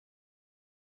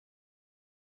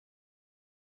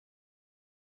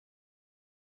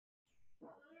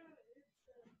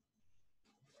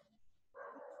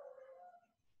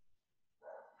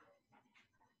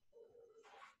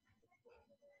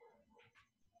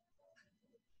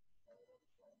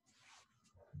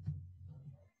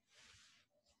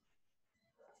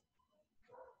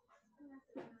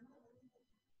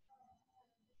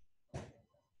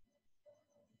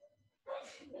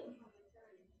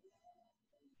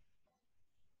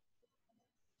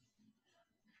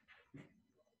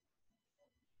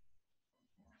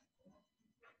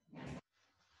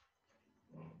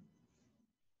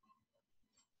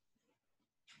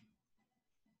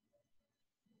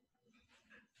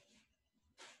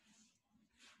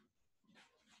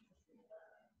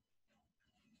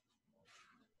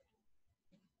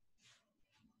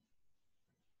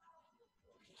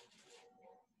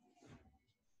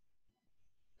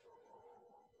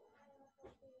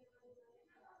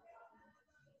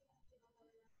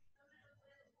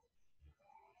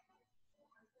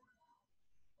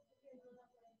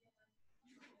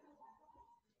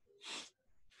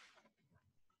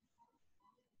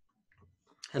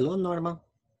Hello, Norma.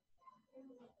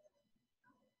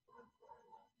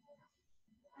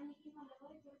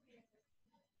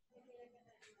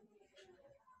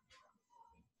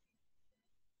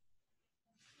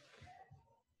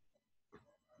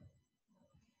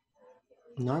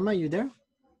 Norma, you there?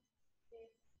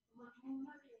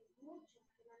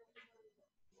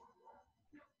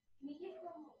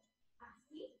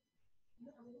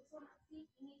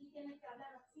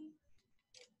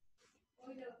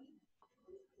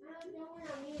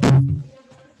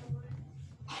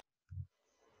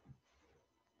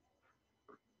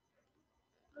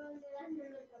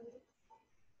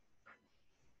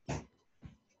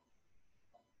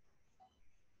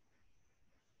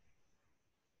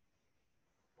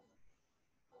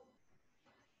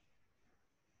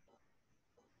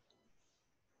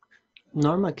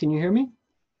 Norma, can you hear me?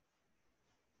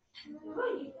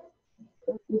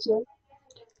 Teacher,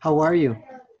 How are you?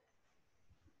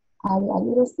 I'm a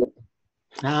little sick.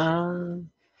 Ah,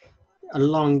 a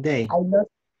long day. I lost,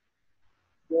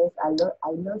 yes, I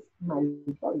lost my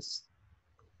voice.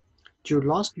 You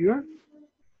lost your?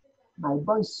 My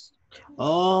voice.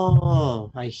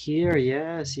 Oh, I hear.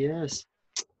 Yes, yes.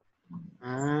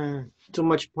 Ah, too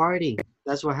much party.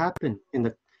 That's what happened in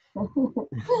the. No,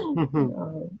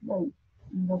 no,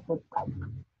 not that bad.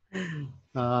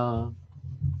 uh,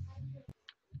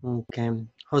 okay.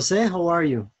 Jose, how are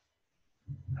you?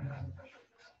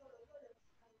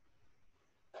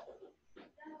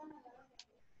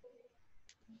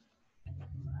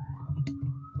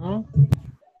 Hmm?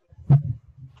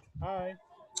 Hi.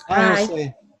 Hi, Hi.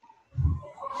 Jose.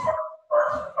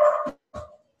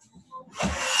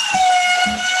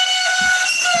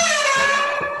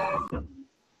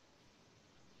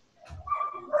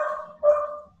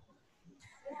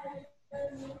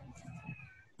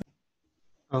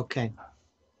 Okay,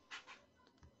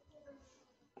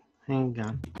 hang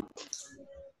on.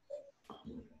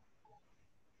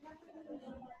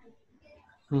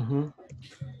 Mm-hmm.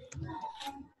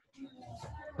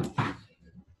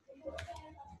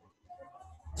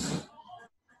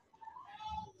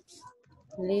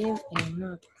 Live and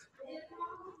not.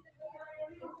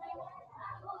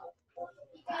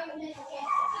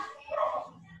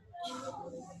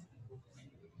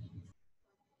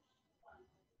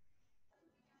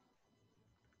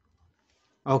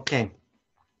 Okay,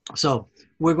 so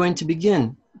we're going to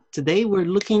begin. Today we're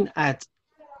looking at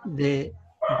the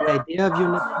idea of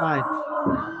Unit 5.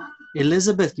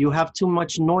 Elizabeth, you have too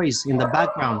much noise in the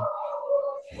background.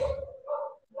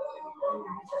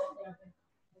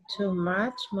 Too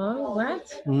much more?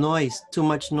 What? Noise, too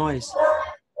much noise.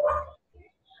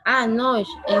 Ah, noise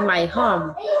in my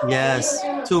home. Yes,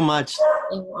 too much.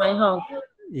 In my home.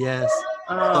 Yes.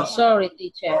 Oh, So, sorry,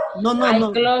 teacher. no, no, I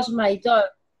no. close my door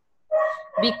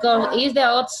because it's the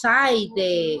outside,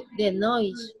 the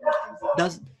noise.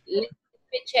 That's, Let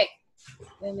me check.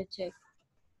 Let me check.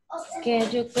 Can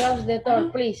you close the door,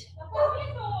 please?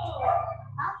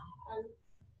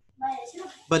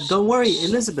 but don't worry,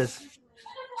 Elizabeth.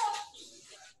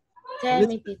 Tell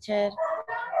me, teacher.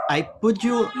 I put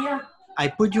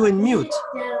you in mute,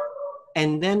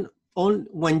 and then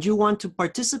when you want to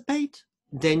participate,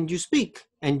 then you speak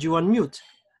and you unmute,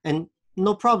 and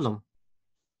no problem.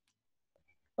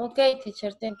 Okay,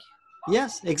 teacher, thank you.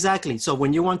 Yes, exactly. So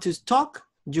when you want to talk,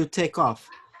 you take off,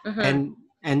 and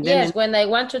then Yes, when I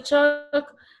want to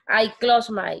talk, I close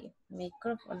my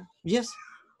microphone. yes,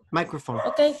 microphone.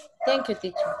 Okay, thank you,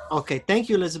 teacher. Okay, thank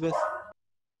you, Elizabeth.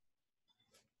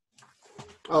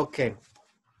 Okay.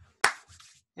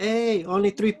 Hey, only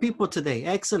 3 people today.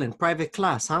 Excellent. Private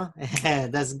class, huh?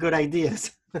 That's good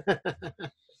ideas.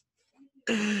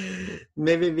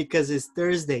 Maybe because it's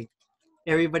Thursday.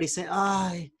 Everybody say,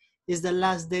 it's the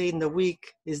last day in the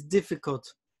week. It's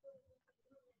difficult.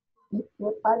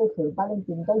 ¿Qué parece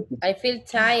Valentine Day? Teacher? I feel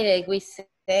tired, we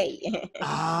say.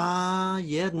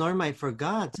 Yeah, Norma, I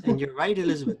forgot. And you're right,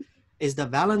 Elizabeth. It's the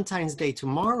Valentine's Day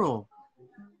tomorrow.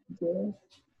 Yes,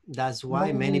 That's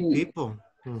why many maybe people.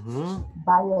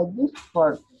 buy a gift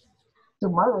for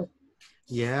tomorrow.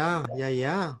 Yeah.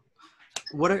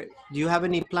 Do you have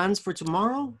any plans for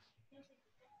tomorrow?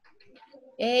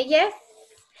 Yes,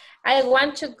 I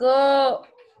want to go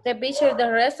to visit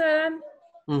the restaurant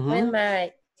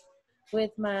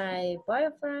with my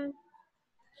boyfriend.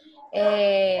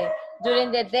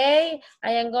 During the day,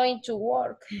 I am going to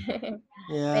work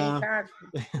very hard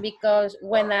because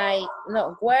where I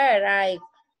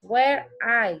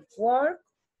work,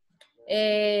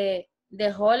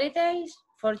 the holidays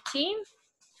 14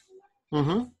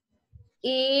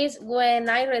 is when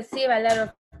I receive a lot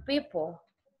of people.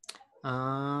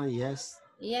 Yes.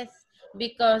 Yes,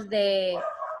 because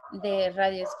the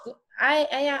radio school.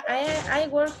 I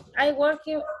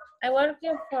working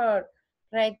for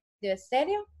radio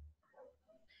stereo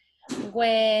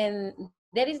when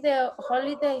there is the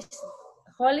holidays,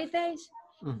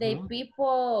 the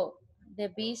people they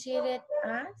visited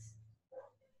us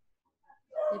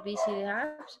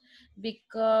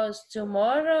because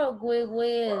tomorrow we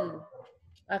will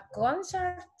a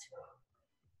concert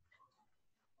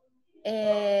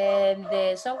and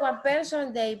someone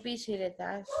person they visited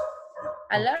us.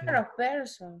 A lot Okay. of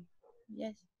person.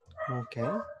 Yes. Okay.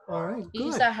 All right.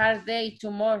 It's Good. a hard day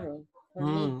tomorrow for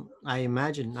me. I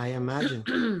imagine. I imagine.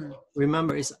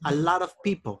 Remember, it's a lot of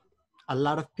people. A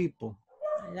lot of people.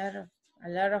 a lot of a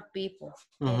lot of people.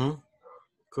 Yes. Mm-hmm.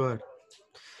 Good.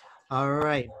 All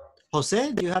right.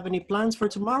 Jose, do you have any plans for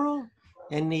tomorrow?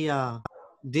 Any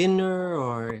dinner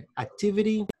or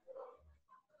activity?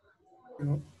 You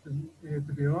know,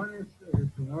 to be honest,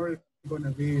 tomorrow is going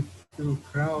to be too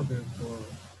crowded for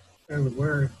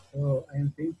everywhere. So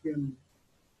I'm thinking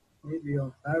maybe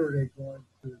on Saturday going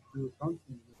to do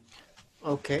something.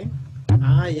 Okay.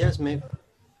 Ah, yes,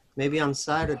 maybe on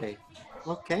Saturday.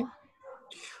 Okay.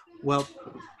 Well,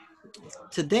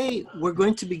 today we're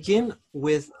going to begin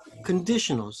with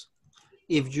conditionals.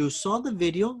 If you saw the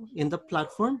video in the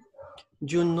platform,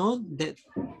 you know that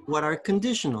what are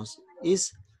conditionals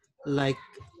is like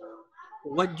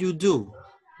what you do,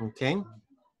 okay?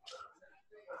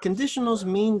 Conditionals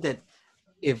mean that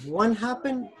if one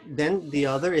happened, then the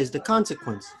other is the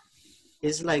consequence.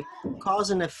 It's like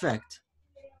cause and effect.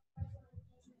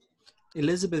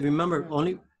 Elizabeth, remember,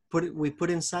 only we put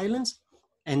in silence,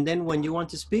 and then when you want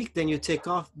to speak, then you take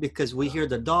off because we hear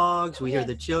the dogs, we hear Yes.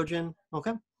 the children,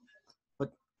 okay?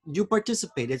 But you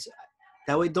participate. It's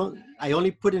that way. I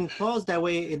only put in pause that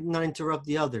way it not interrupt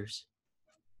the others.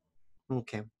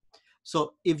 Okay.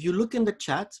 So if you look in the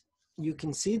chat, you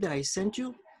can see that I sent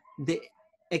you the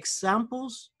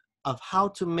examples of how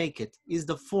to make it is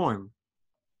the form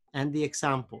and the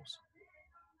examples.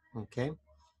 Okay.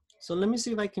 So let me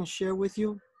see if I can share with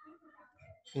you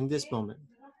in this moment.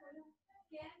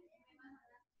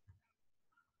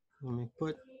 Let me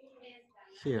put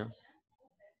here.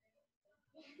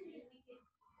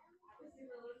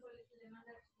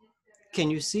 Can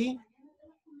you see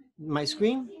my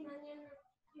screen?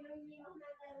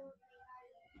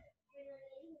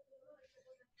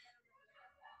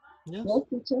 Yes. Yes,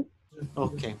 teacher.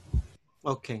 Okay.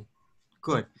 Okay.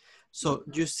 Good. So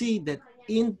you see that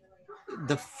in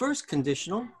the first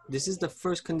conditional, this is the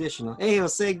first conditional. Hey,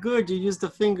 Jose, good. You use the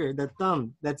finger, the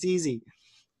thumb. That's easy.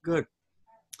 Good.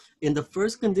 In the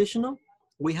first conditional,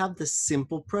 we have the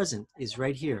simple present is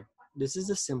right here. This is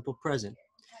the simple present.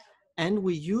 And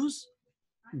we use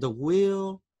the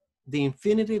will, the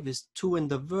infinitive is to in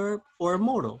the verb, or a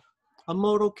modal. A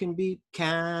modal can be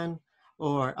can,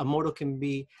 or a modal can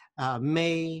be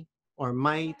may or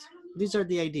might. These are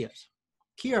the ideas.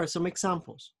 Here are some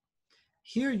examples.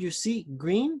 Here you see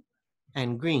green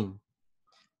and green,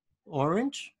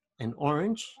 orange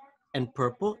and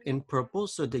purple and purple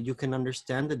so that you can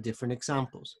understand the different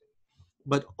examples.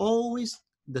 But always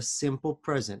the simple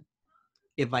present.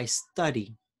 If I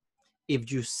study,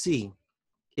 if you see,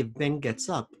 if Ben gets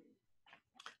up,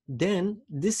 then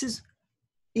this is,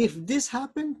 if this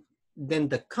happened, then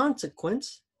the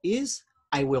consequence is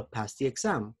I will pass the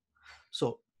exam.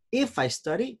 So if I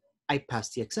study, I pass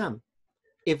the exam.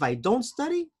 If I don't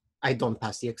study, I don't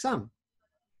pass the exam.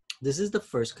 This is the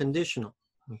first conditional,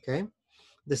 okay?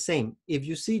 The same, if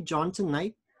you see John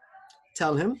tonight,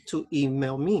 tell him to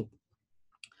email me.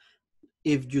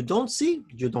 If you don't see,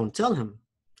 you don't tell him.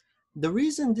 The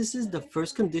reason this is the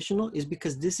first conditional is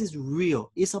because this is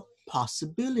real. It's a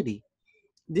possibility.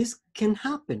 This can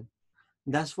happen.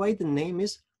 That's why the name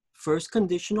is first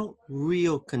conditional,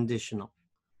 real conditional.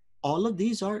 All of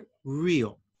these are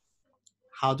real.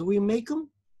 How do we make them?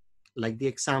 Like the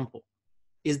example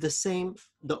is the same.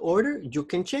 The order you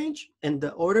can change and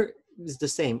the order is the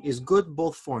same. Is good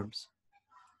both forms.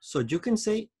 So you can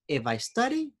say, if I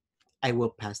study, I will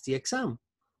pass the exam.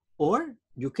 Or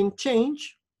you can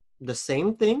change the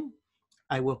same thing.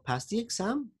 I will pass the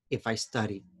exam if I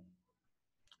study.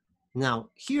 Now,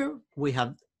 here we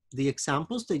have the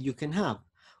examples that you can have.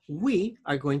 We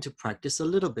are going to practice a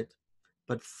little bit.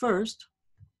 But first,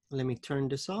 let me turn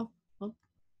this off. Oh,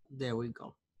 there we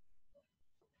go.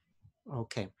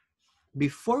 Okay.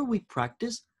 Before we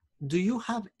practice, do you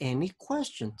have any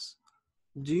questions?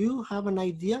 Do you have an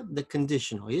idea? The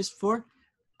conditional is for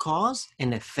cause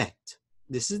and effect.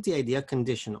 This is the idea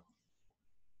conditional.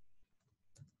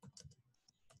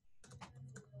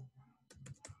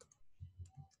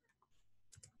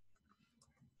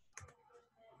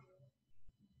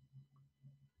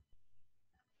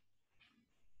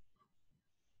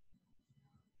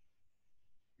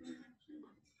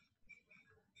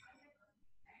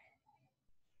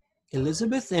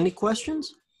 Elizabeth, any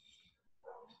questions?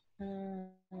 Mm,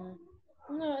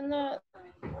 no,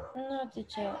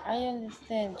 teacher. I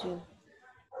understand you.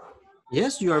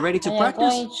 Yes, you are ready to I am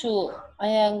practice?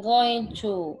 going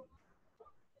to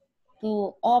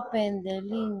open the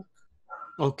link.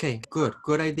 Okay, good.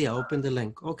 Good idea. Open the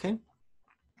link. Okay.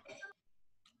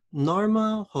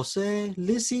 Norma, Jose,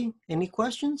 Lizzie, any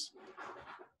questions?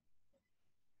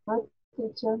 Hi,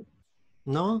 teacher.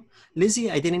 No?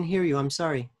 Lizzie, I didn't hear you. I'm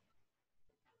sorry.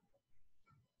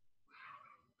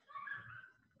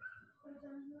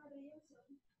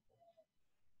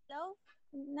 Hello,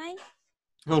 night.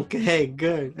 Okay,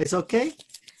 good. It's okay?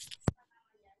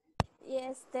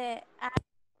 Yes,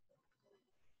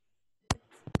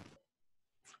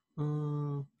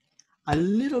 Mm, a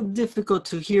little difficult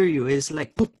to hear you. It's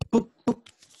like boop, boop, boop.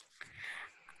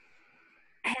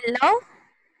 hello.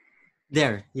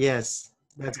 There. Yes,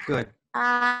 that's good.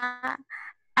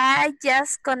 I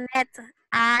just connect.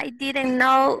 I didn't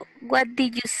know what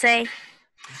did you say.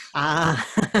 Ah,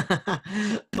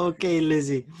 okay,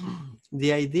 Lizzie.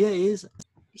 The idea is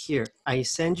here. I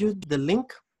send you the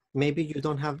link. Maybe you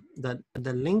don't have the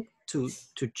link to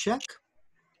check.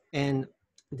 And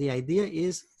the idea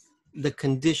is the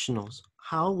conditionals,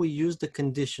 how we use the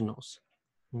conditionals.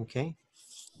 Okay.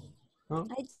 Oh,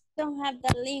 I don't have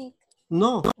the link.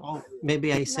 no. Oh,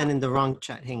 maybe I No. sent in the wrong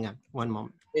chat. Hang on one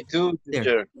moment. Me too, There.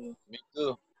 teacher. Me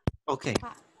too. Okay.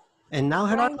 Ah, And now,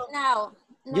 right Gerardo? now.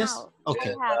 Yes. Now. Okay.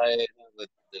 Yes, I have. I have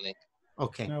the link.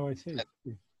 Okay. Now I see.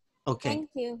 Okay. Thank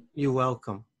you. You're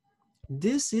welcome.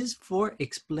 This is for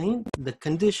explain the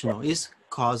conditional is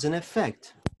cause and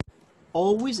effect.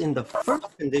 Always in the first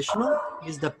conditional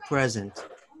is the present.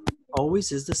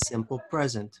 Always is the simple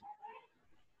present.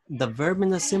 The verb in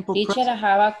the simple Teacher, I present.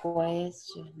 have a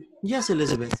question. Yes,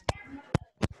 Elizabeth.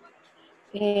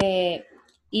 If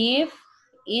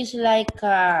it's like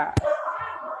a,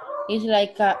 it's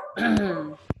like a,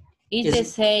 it's the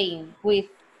Is same with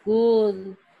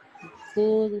good,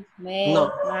 could, may,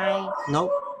 no, might,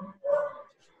 no,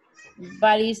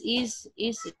 but it's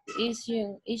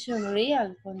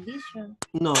unreal condition.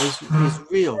 no. Is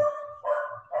real.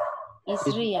 It's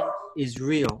Is real. is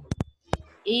real.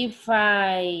 If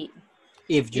I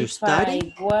If you if I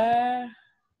study, were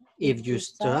if if you you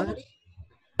study, study,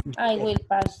 I yeah, will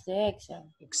pass the exam.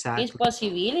 It's exactly.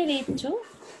 possibility too.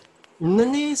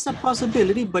 None is a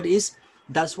possibility, but is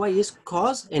that's why it's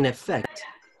cause and effect.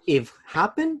 If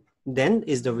happen, then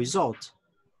is the result.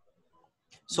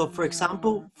 So, for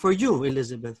example, for you,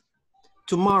 Elizabeth,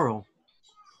 tomorrow,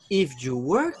 if you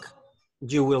work,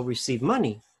 you will receive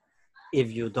money.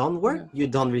 If you don't work, you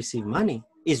don't receive money.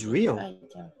 It's real. I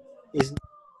don't. It's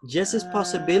just as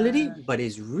possibility, but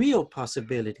it's real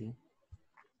possibility.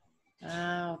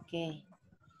 Okay.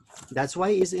 That's why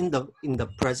it's in the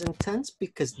present tense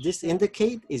because this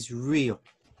indicate is real.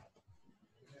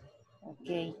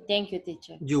 Okay. Thank you,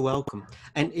 teacher. You're welcome.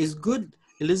 And it's good,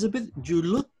 Elizabeth, you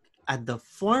look at the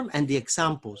form and the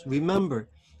examples. Remember,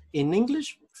 in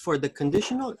English, for the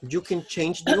conditional, you can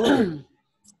change the order.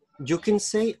 You can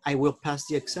say, I will pass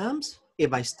the exams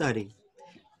if I study.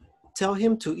 Tell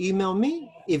him to email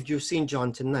me if you've seen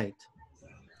John tonight.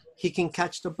 He can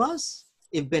catch the bus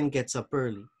if Ben gets up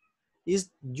early.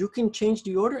 You can change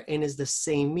the order and it's the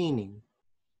same meaning.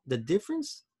 The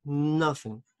difference,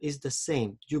 nothing, is the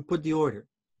same. You put the order,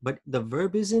 but the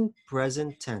verb is in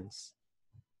present tense.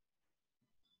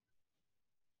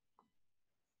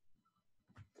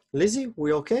 Lizzie,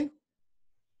 we okay?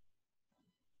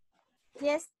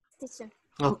 Yes, teacher.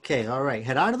 Okay, all right.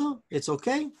 Gerardo, it's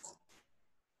okay?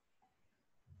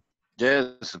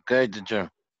 Yes, okay, teacher.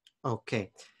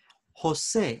 Okay.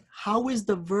 Jose, how is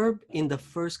the verb in the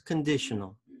first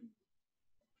conditional?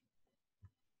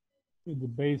 In the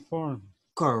base form.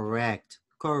 Correct,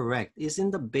 correct. Is in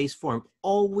the base form.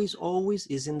 Always, always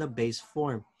is in the base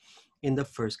form in the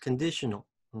first conditional.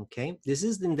 Okay, this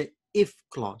is in the if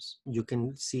clause. You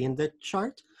can see in the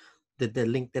chart the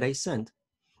link that I sent.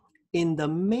 In the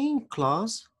main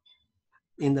clause,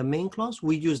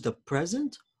 we use the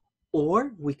present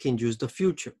or we can use the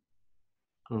future.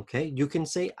 Okay, you can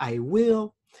say I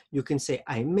will, you can say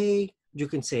I may, you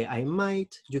can say I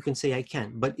might, you can say I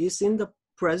can, but it's in the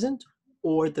present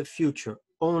or the future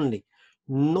only.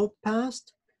 No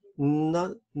past,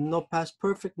 no past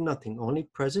perfect, nothing, only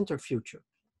present or future.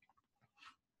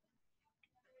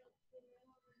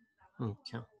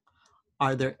 Okay.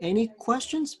 Are there any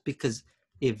questions? Because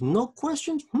if no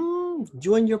questions,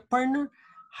 you and your partner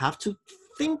have to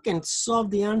think and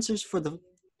solve the answers for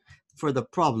the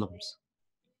problems.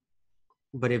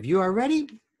 But if you are ready,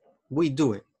 we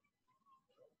do it.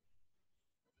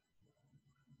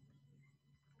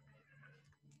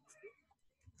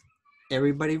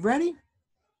 Everybody ready?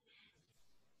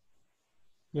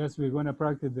 Yes, we're going to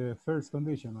practice the first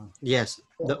conditional. Yes,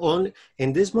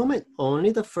 in this moment,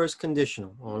 only the first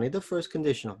conditional,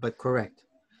 but correct.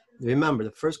 Remember,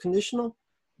 the first conditional,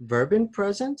 verb in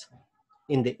present,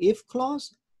 in the if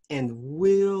clause, and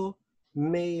will,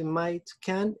 may, might,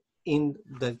 can in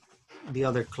the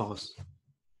other clause.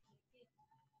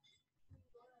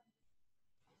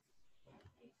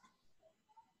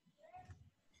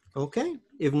 Okay,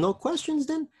 if no questions,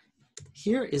 then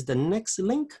here is the next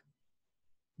link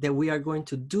that we are going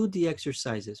to do the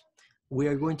exercises. We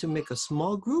are going to make a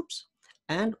small groups,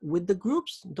 and with the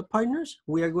groups, the partners,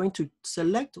 we are going to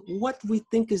select what we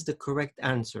think is the correct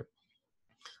answer.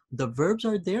 The verbs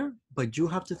are there, but you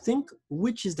have to think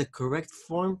which is the correct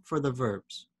form for the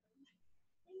verbs.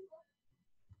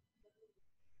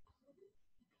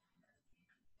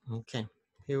 Okay,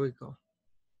 here we go.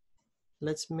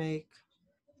 Let's make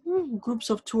groups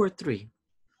of 2 or 3.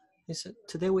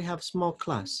 Today we have small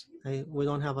class. We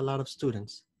don't have a lot of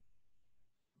students.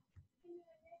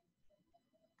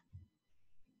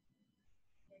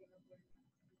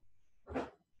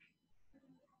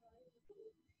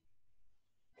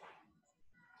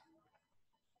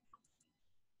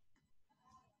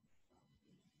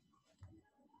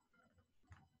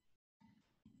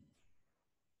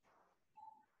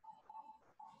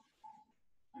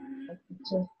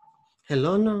 Teacher,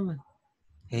 Hello, Norman.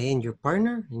 Hey, and your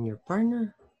partner? And your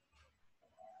partner?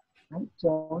 I'm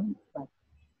John, but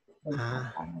they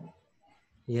Ah, have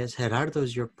yes, Gerardo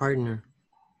is your partner.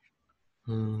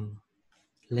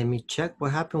 Let me check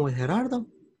what happened with Gerardo.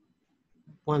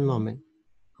 One moment.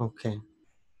 Okay.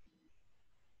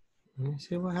 Let me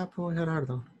see what happened with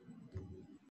Gerardo.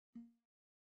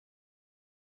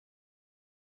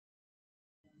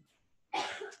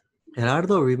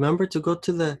 Gerardo, remember to go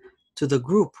to the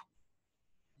group.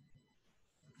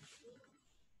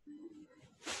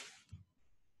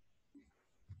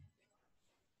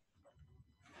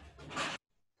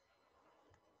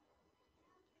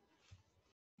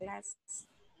 Class.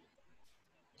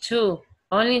 2.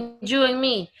 Only you and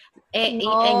me. And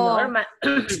No. Norma.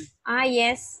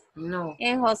 Yes. No.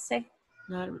 And Jose.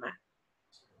 Norma.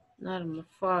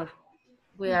 4.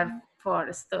 We are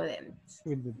 4 students.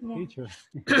 With the Yeah. teacher.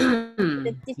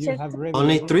 The You teacher. have read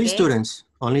Only the 3 Okay. students.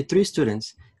 Only 3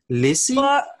 students. Lizzie,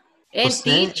 For, And Jose,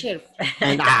 teacher.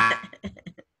 and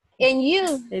and you.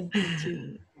 And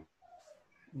teacher.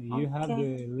 You have Okay.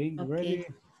 the link ready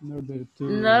Okay. in order to...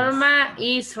 Norma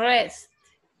is rest.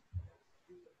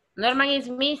 Norma is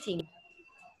missing.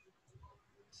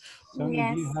 Some of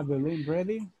you Yes. have the link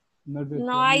ready in order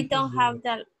No, to I enter don't have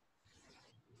that.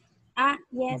 the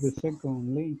Yes.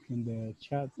 second link in the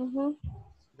chat.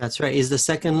 that's right. It's the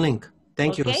second link.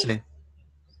 Thank you, Okay. Jose.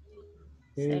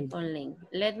 Okay. Second link.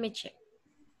 Let me check.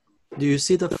 Do you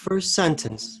see the first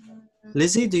sentence?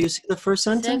 Lizzie, do you see the first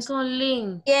sentence? Second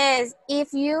link. Yes.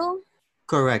 If you.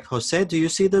 Correct. Jose, do you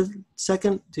see the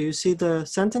second? Do you see the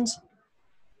sentence?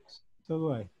 So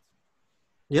do I.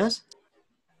 Yes?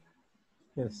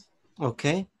 Yes.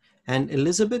 Okay. And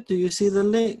Elizabeth, do you see the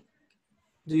link?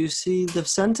 Do you see the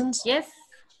sentence? Yes.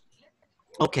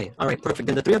 Okay. All right. Perfect.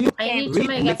 Then the 3 of you I need read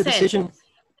to and make make a the decision. sentence.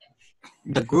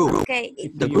 The group. Okay.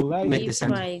 The you group like, make the If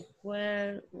sentence. I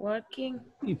were working,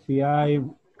 if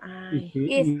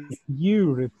If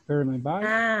you return me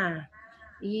back,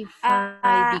 if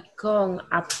I become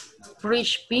a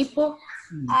rich people,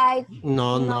 I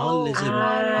No, Elizabeth.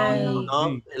 no.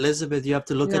 No, Elizabeth, you have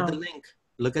to look at the no. link.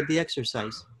 Look at the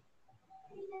exercise.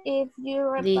 If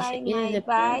you This reply is my the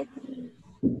bite,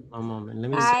 One moment. Let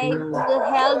me I see. will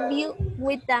help you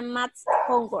with the math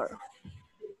homework.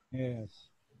 yes.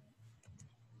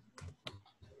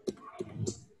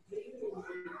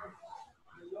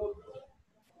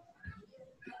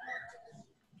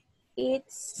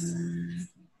 It's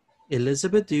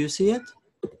Elizabeth, do you see it?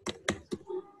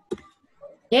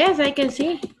 Yes, I can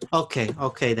see. Okay,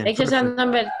 okay then. Exercise Perfect.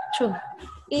 number 2.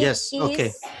 it Yes, okay.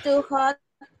 is too hot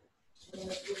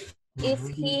if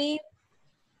Mhm. he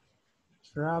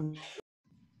Travel.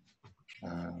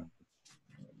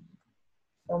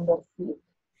 number 6.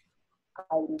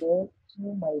 I left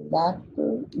you my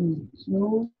laptop with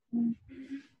you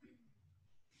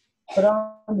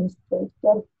promise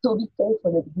taker to be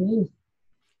careful at this.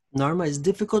 Norma, it's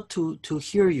difficult to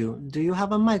hear you. Do you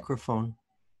have a microphone?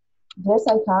 Yes,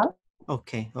 I have.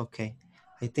 Okay, okay.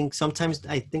 I think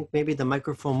maybe the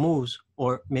microphone moves,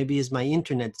 or maybe it's my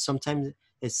internet. Sometimes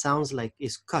it sounds like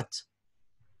it's cut.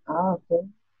 Okay.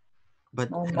 But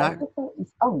My microphone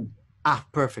is on.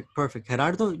 perfect, perfect.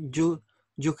 Gerardo,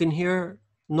 you can hear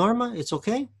Norma? It's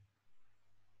okay?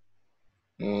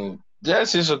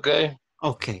 Yes, it's okay.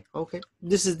 Okay, okay.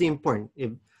 This is the important.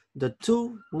 If the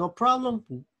two, no problem,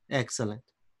 excellent.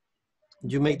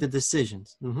 You make the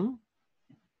decisions.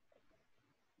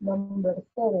 Number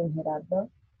 7,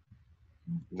 Gerardo.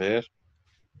 There.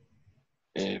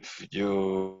 If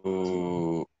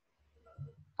you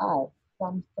Add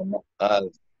some add,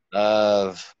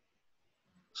 add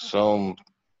some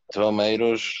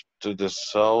tomatoes to the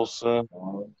salsa,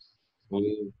 tomatoes.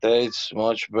 will taste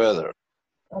much better.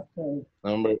 Okay.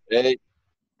 Number 8.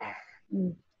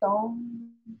 If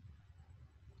some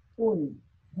pull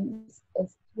this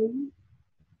string,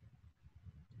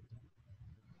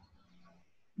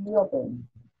 we open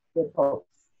the box.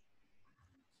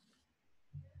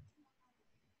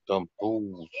 Some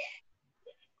pools.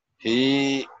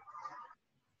 He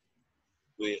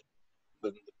will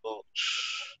open the box.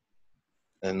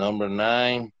 And number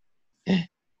 9.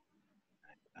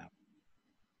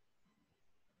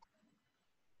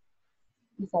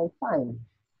 If I find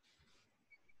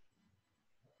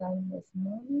kindness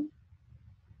money,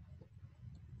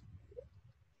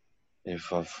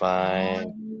 If I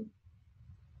find,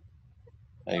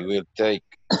 I will take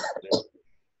them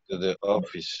to the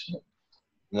office.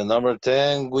 The number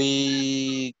 10,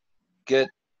 we get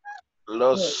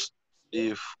lost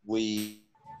if we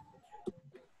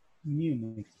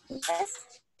Munich.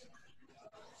 Yes.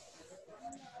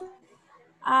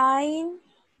 I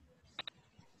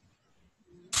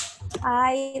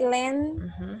I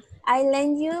lend I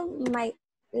lend you my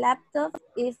laptop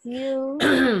if you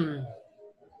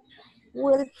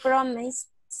will promise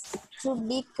to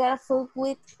be careful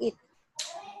with it.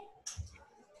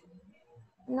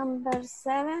 Number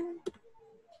 7,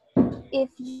 if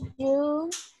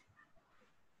you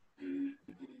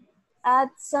add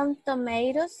some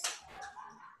tomatoes,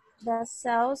 the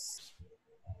sauce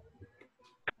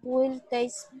will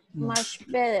taste much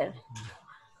better.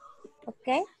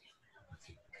 Okay?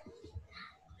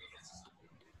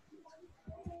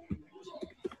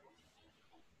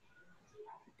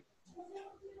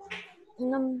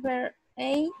 Number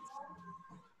 8,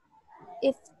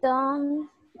 if Tom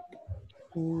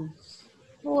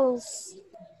pulls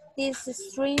this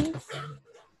string,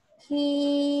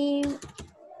 he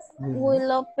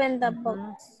will open the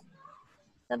box.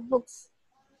 The box.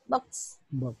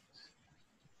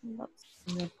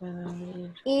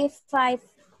 If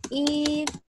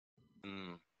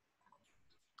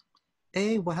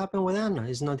Hey, what happened with Anna?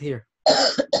 It's not here.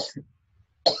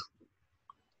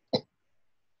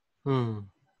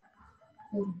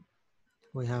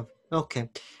 We have, okay.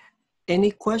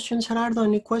 Any questions, Gerardo?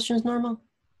 Any questions, Norma?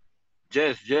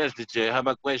 Yes, teacher, I have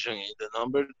a question. In the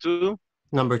number 2,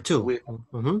 Number 2. we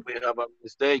have a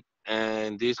mistake,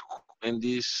 and this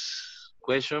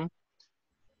question,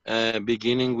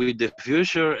 beginning with the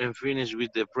future and finish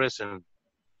with the presence,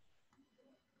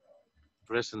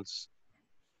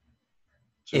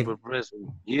 super present.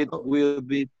 It will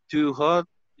be too hot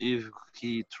if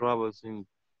he travels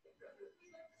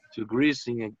to Greece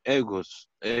in August.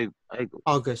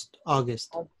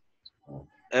 August.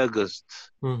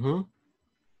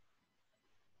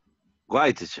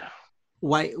 Why, teacher?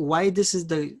 Why this is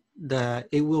the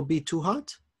it will be too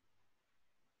hot?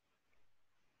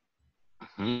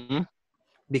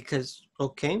 Because,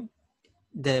 okay,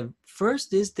 the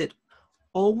first is that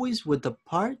always with the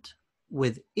part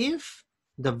with if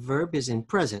the verb is in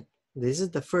present. This is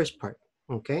the first part,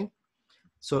 okay?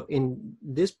 So in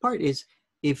this part is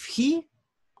if he,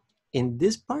 in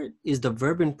this part is the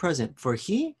verb in present. For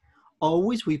he,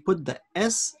 always we put the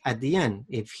S at the end.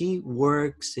 If he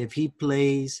works, if he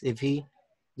plays, if he,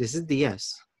 this is the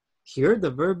S. Here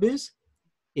the verb is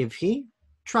if he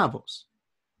travels.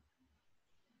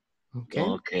 Okay.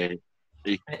 Okay.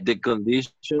 The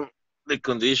condition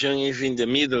is in the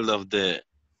middle of the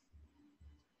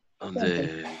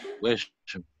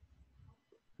question.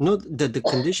 No, the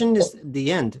condition is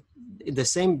the end. The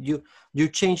same, you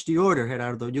change the order,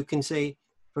 Gerardo. You can say,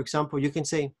 for example, you can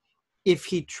say, if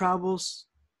he travels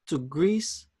to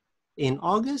Greece in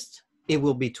August, it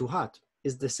will be too hot.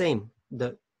 It's the same.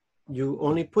 You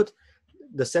only put,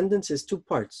 the sentence is two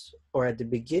parts, or at the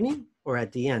beginning or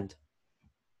at the end.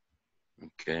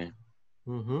 Okay.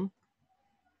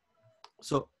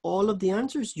 So all of the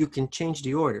answers, you can change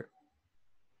the order.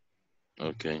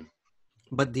 Okay.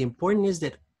 But the important is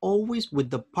that always with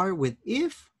the part with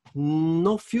if,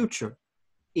 no future.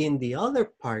 In the other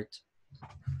part,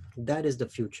 that is the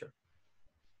future.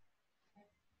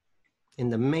 In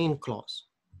the main clause.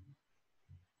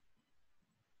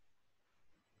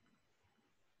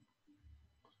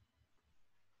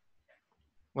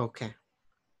 Okay.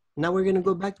 Now we're going to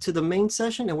go back to the main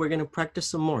session and we're going to practice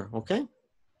some more, okay?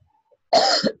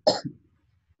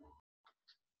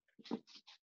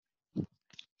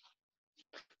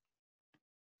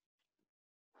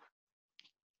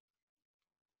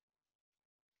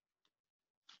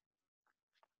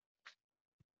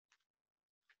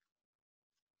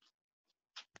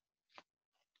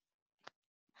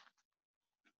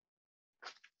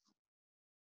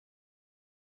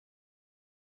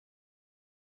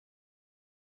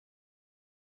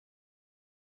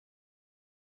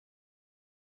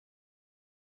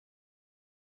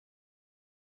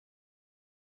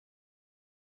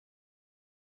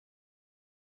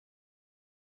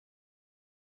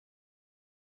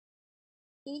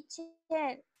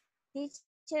 Teacher,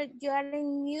 teacher, you are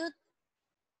in mute.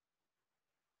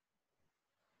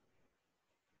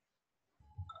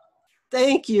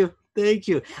 Thank you. Thank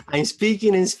you. I'm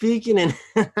speaking and speaking and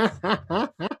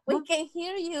We can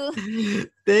hear you.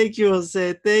 thank you,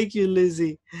 Jose. Thank you,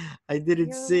 Lizzie. I didn't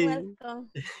You're see. welcome.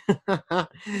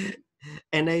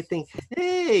 And I think,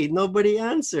 hey, nobody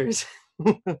answers.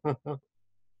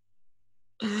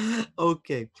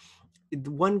 Okay.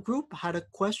 One group had a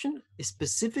question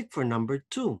specific for number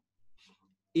 2.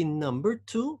 In number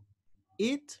 2,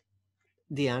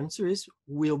 the answer is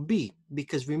will be,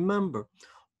 because remember,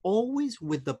 always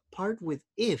with the part with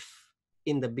if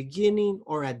in the beginning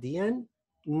or at the end,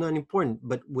 not important,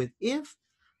 but with if,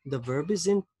 the verb is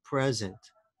in present.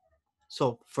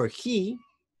 So for he,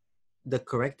 the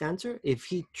correct answer, if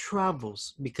he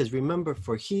travels, because remember,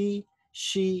 for he,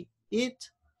 she, it,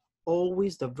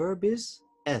 always the verb is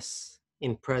s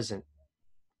in present.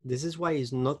 This is why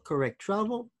it's not correct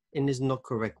travel and is not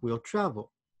correct will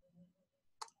travel.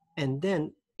 And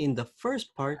then in the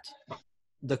first part,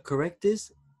 the correct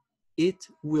is it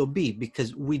will be,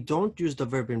 because we don't use the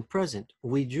verb in present.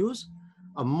 We use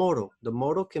a modal. The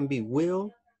modal can be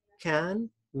will, can,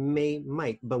 may,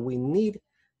 might, but we need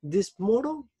this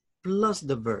modal plus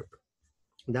the verb.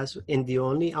 And the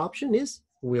only option is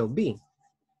will be.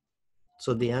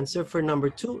 So the answer for number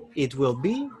 2, it will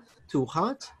be too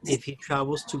hot if he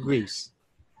travels to Greece.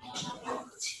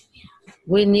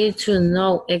 We need to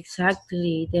know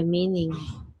exactly the meaning.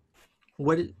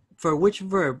 For which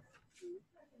verb?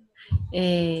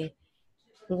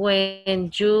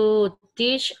 When you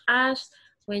teach us,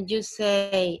 when you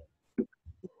say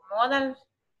model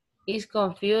is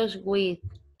confused with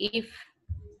if,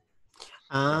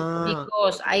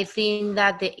 because I think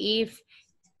that the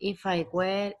if I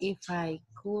were, if I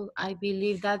could, I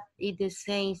believe that it the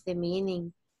same the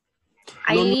meaning.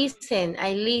 I No, listen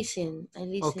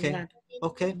okay, that.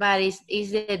 okay. But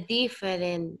it's the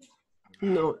different.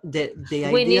 No, the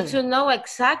We need idea, to know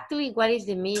exactly what is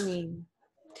the meaning.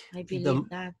 I the believe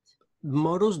that.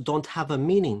 modals don't have a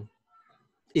meaning.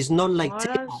 It's not like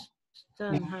table. Models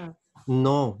don't have.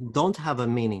 No, don't have a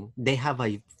meaning. They have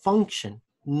a function,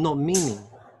 no meaning.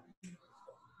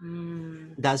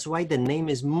 That's why the name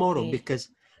is modal, Okay. because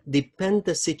depend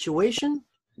the situation,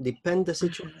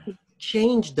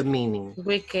 change the meaning.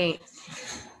 We can.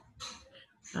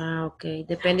 Okay.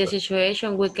 Depend the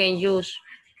situation, we can use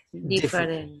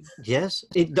different. Yes,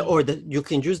 Okay. you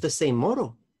can use the same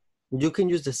model. You can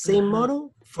use the same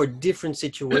model for different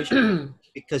situations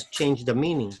because change the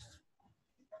meaning.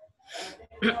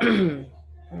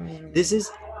 This is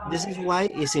why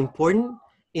it's important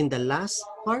in the last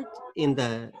part, in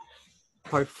the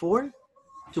part 4,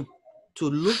 to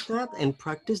look at and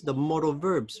practice the modal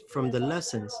verbs from the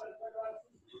lessons.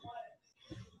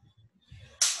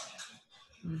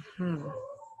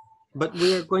 But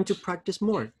we are going to practice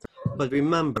more. But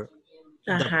remember,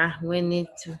 We need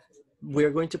to. we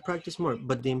are going to practice more.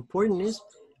 But the important is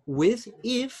with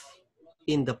if,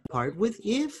 in the part with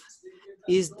if,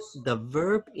 is the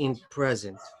verb in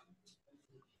present.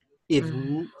 If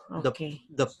Okay.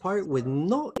 the part with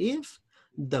no if,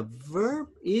 the verb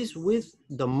is with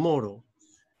the modal.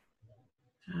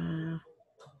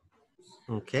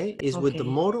 Okay, is with the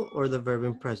modal or the verb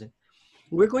in present.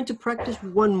 We're going to practice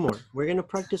one more. We're going to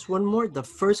practice one more, the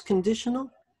first conditional,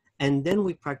 and then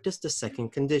we practice the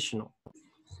second conditional.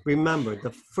 Remember,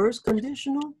 the first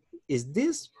conditional is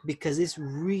this because it's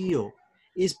real,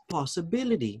 it's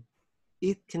possibility,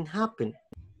 it can happen.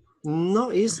 No,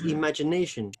 it's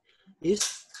imagination,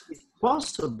 it's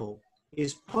possible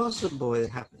it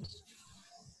happens.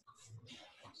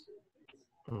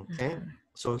 Okay,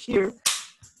 so here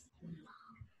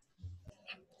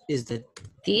is the link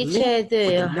Teacher, do for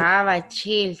the you next. have a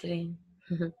children?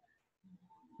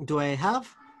 Do I have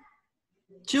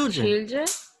children? Children?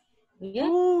 Yeah.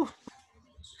 Ooh,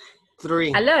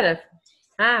 3. A lot of.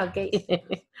 Okay.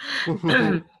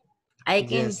 I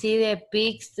can Yes, see the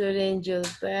picture in your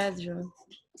bedroom.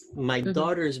 my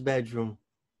daughter's bedroom.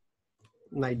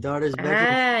 My daughter's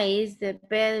bedroom. It's the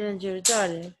bedroom your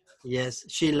daughter. Yes,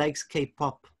 she likes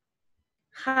K-pop.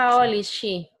 How old is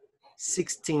she?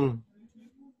 16.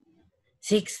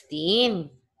 16.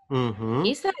 Mm-hmm.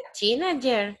 She's a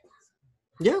teenager.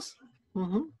 Yes.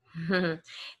 Mm-hmm.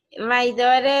 My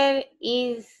daughter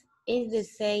is the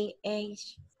same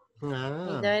age. My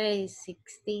Ah. daughter is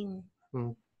 16.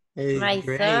 My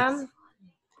Great. son,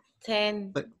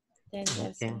 10. But 10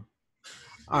 years okay. old.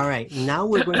 All right. Now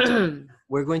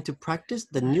we're going to practice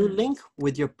the new link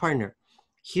with your partner.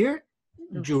 Here,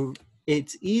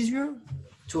 it's easier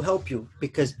to help you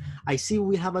because I see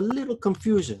we have a little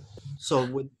confusion. So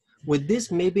With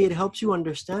this, maybe it helps you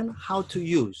understand how to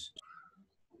use.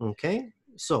 Okay,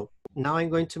 so now I'm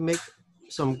going to make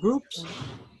some groups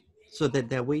so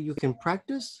that way you can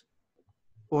practice.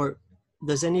 Or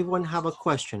does anyone have a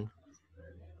question?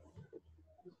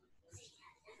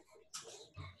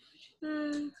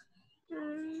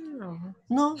 No.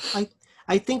 No,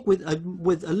 I think with a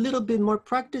little bit more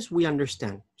practice, we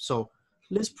understand. So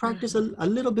let's practice a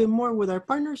little bit more with our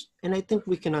partners, and I think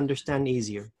we can understand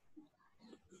easier.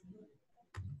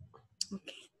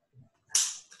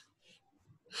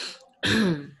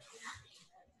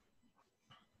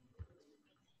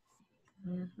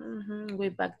 We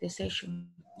back the session.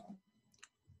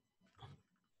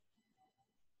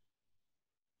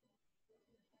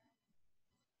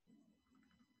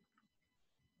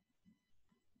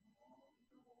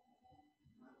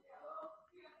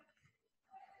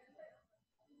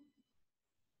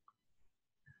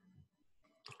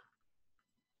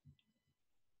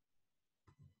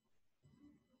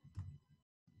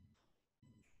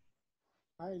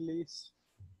 Hi, Liz.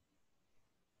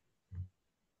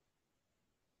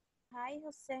 Hi,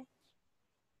 Jose.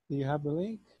 Do you have the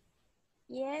link?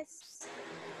 Yes.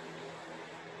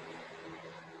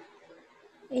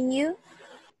 And you?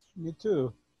 Me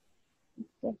too.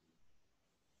 Okay.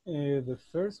 The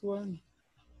first one,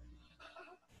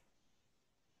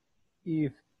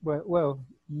 if, well,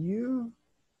 you,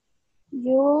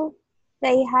 You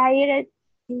pay higher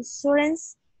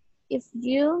insurance if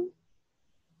you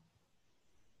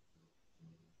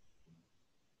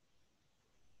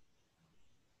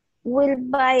will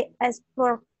buy a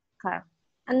sport car.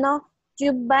 No,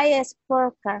 you buy a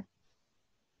sport car.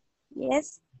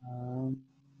 Yes, um,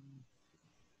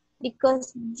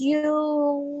 because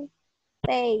you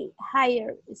pay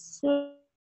higher insurance.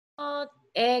 Not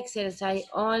exercise,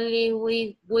 only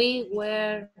we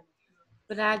were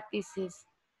practices.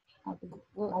 But the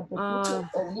teacher,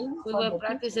 a link We for were the teacher.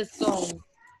 practices song.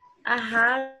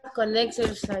 Con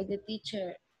exercise, the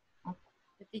teacher.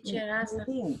 The teacher asked The us.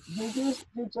 link,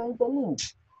 you join the link.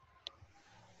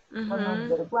 For Mm-hmm.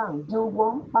 number one, you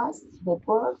won't pass the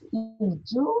course if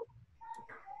you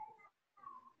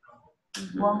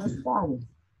won't study.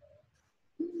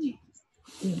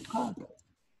 Incorrect.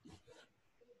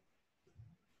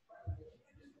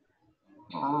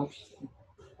 Ah,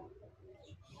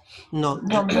 No,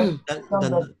 number the, number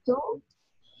the, two,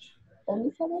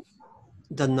 Elizabeth.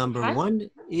 the number Huh? one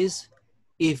is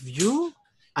if you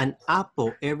an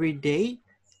apple every day,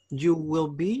 you will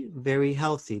be very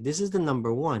healthy. This is the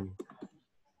number one.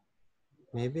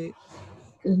 Maybe,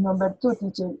 Is number two,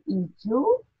 teacher. If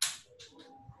you,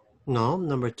 no,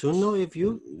 number two, no, if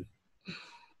you,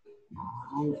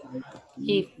 I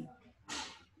If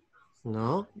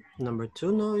no, number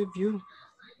two, no, if you,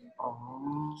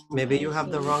 maybe you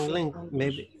have the wrong link.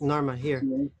 Maybe, Norma, here,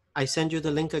 yes. I send you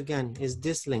the link again. Is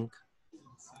this link?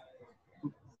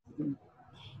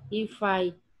 if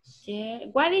I dare,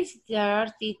 what is there,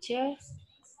 teacher?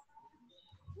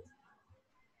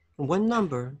 What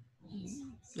number,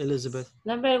 Elizabeth?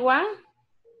 Number one.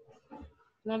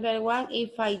 Number one,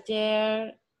 if I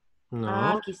dare.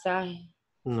 No, Quizás.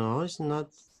 no, it's not.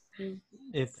 Mm,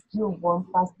 If, You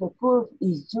won't pass the course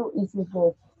if you is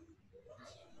the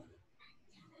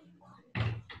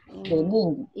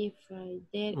link. If I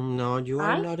dare. no, you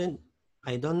are I. not in,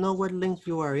 I don't know what link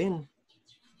you are in.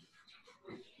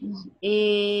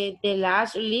 The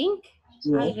last link.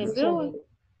 I Yes, review it.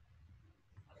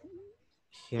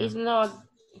 Here, It's not.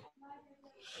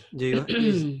 do you,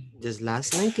 is this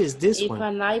last link is this If one?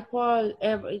 an apple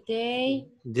every day,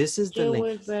 This is the you link.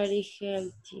 will very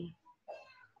healthy.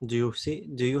 Do you see,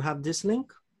 do you have this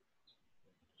link?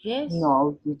 Yes.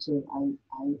 no, teacher. No.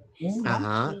 Uh-huh. Yes,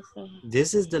 I have.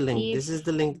 This is the link. If This is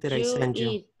the link that I you send you.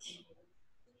 eat.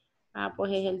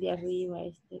 Pues es el de arriba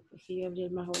este, porque yo abrí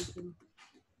el más último.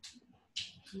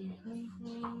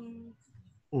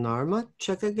 Norma,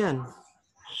 check again.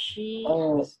 She,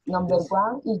 Number This,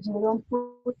 one, if you don't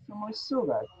put too much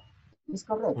sugar, is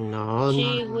correct. no,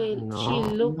 she no.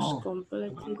 looks No.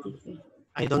 completely different.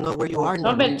 I don't know where you are,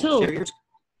 Number Norma. two. Share your,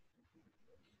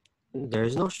 there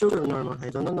is no sugar, Norma. I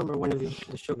don't know number one of you,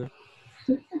 the sugar.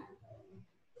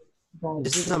 But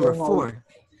This is you number don't know four.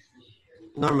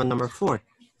 Norma, number four.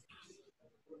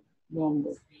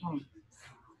 number.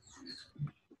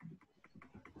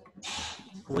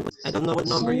 I don't know what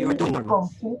number you are She doing, Norma.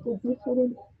 completely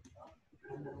different.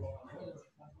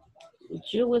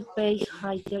 You will pay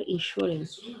higher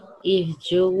insurance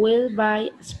if you will buy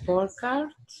sport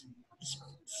cards.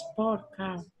 Sport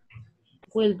car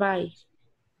will buy.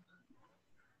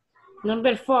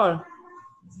 Number four.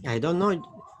 I don't know.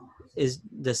 is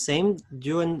the same.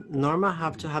 You and Norma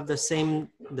have to have the same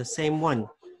one.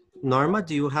 Norma,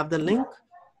 do you have the link?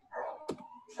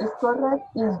 It's correct.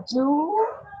 Is you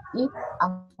eat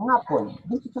an apple?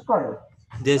 This is correct.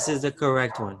 This is the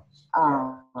correct one.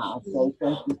 Okay,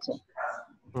 thank you, teacher.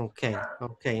 Okay,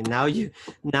 okay. Now you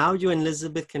and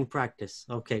Elizabeth can practice.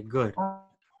 Okay, good.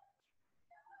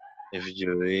 If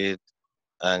you eat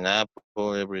an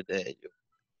apple every day.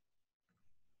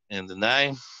 And the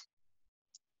nine,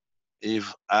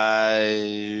 if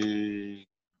I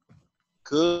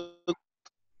cook,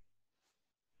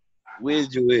 will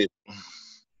you eat?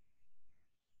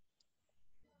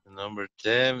 Number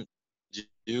 10,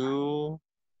 you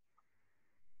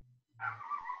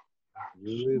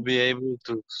you will be able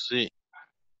to see.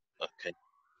 Okay,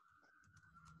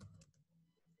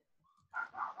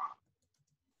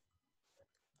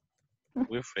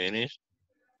 we finished.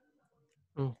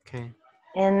 Okay.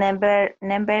 And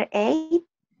number 8.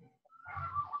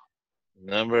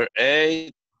 Number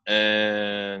 8,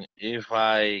 and if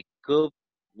I cook,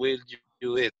 will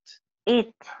you eat?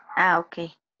 Eat.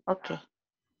 Okay. Okay.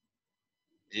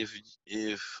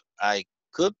 If I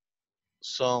cook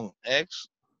some eggs,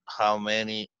 how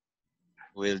many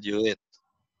will you eat?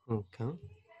 Okay.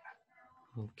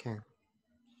 Okay.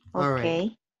 All right.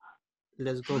 Okay.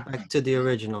 Let's go back to the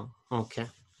original. Okay.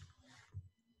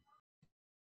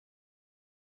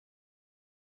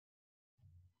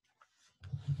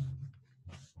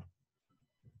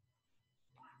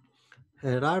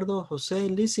 Gerardo, Jose,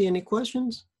 Lizzie, any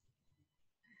questions?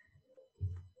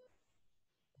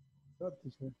 So,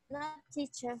 teacher. No,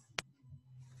 teacher.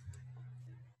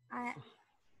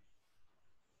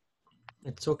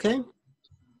 It's okay?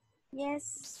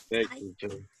 Yes. Okay,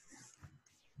 teacher.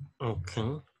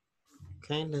 Okay.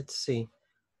 Okay, let's see.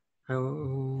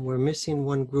 We're missing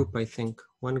one group, I think.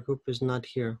 One group is not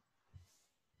here.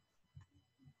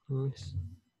 Yes.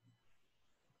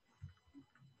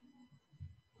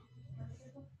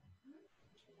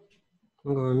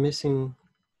 We're missing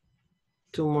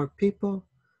 2 more people,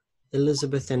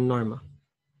 Elizabeth and Norma.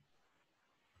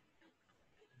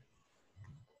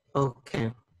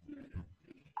 Okay.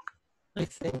 I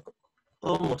think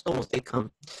almost they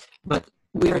come. But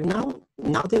we are now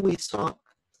that we saw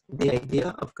the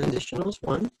idea of conditionals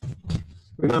 1,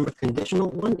 remember conditional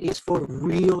 1 is for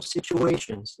real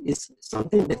situations. It's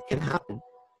something that can happen.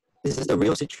 This is the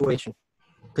real situation,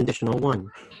 conditional 1.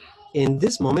 In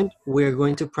this moment, we're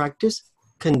going to practice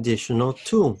conditional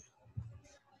 2.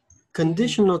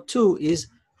 Conditional 2 is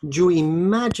you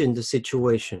imagine the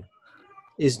situation.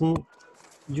 You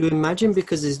imagine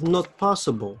because it's not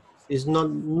possible. It's not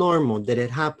normal that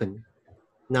it happened.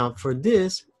 Now for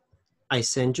this, I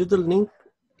send you the link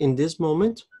in this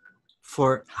moment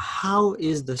for how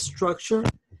is the structure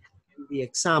and the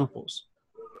examples.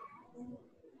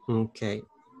 Okay.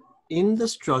 In the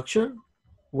structure,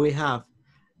 we have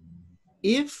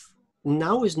if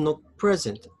now is not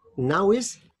present, now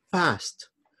is past.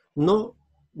 No,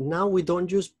 now we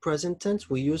don't use present tense,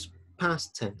 we use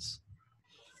past tense.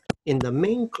 In the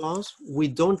main clause, we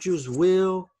don't use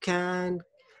will, can,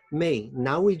 may.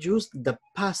 Now we use the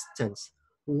past tense,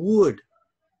 would,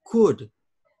 could,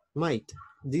 might.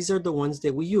 These are the ones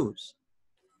that we use.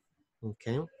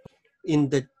 Okay. In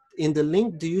the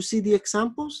link, do you see the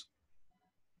examples?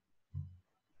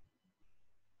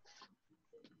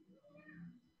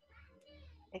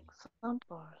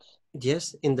 Examples.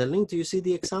 Yes, in the link, do you see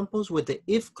the examples with the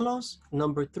if clause,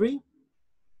 number 3?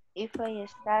 If I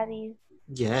study,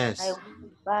 Yes. I will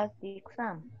pass the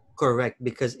exam. Correct,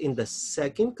 because in the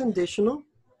second conditional,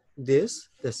 the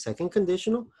second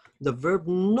conditional, the verb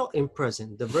not in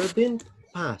present, the verb in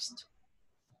past.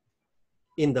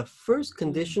 In the first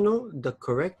conditional, the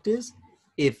correct is,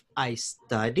 if I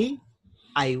study,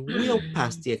 I will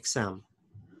pass the exam.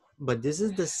 But this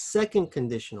is the second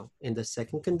conditional, and the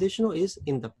second conditional is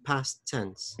in the past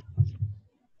tense.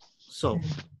 So,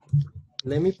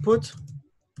 let me put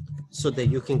so that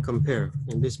you can compare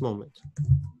in this moment.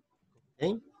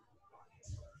 Okay?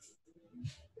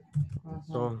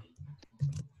 So,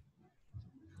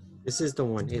 this is the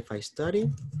one. If I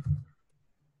study,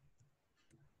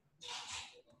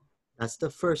 that's the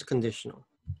first conditional.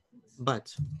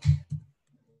 But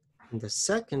in the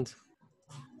second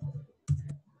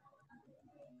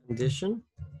condition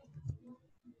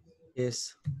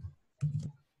is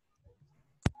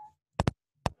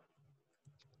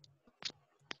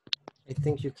I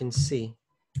think you can see.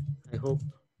 I hope.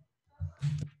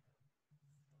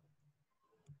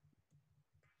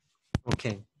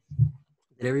 Okay.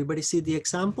 Did everybody see the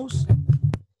examples?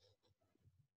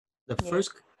 The Yes.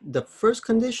 first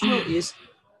conditional is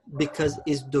because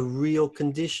it's the real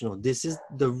conditional. This is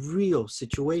the real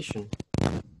situation.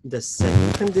 The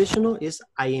second conditional is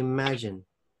I imagine.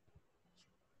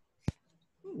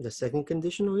 The second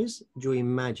conditional is you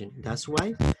imagine. That's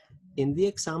why in the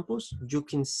examples, you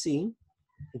can see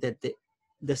that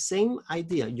the same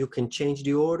idea, you can change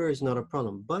the order, is not a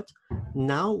problem. But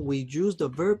now we use the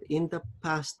verb in the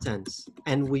past tense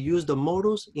and we use the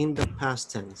modals in the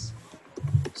past tense.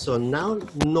 So now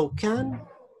no can,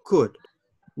 could,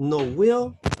 no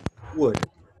will, would.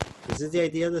 This is the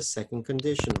idea of the second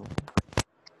conditional.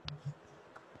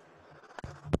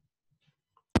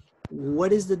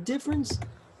 What is the difference?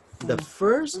 The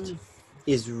first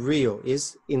is real,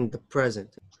 is in the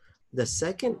present. The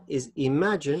second is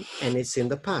imagine and it's in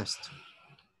the past.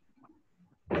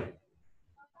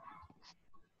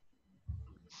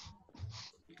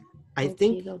 I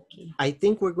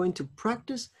think we're going to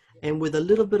practice, and with a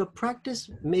little bit of practice,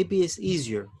 maybe it's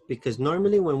easier because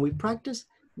normally when we practice,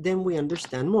 then we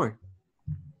understand more.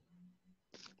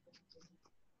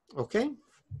 Okay?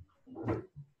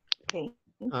 Okay.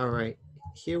 All right,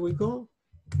 here we go.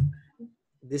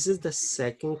 This is the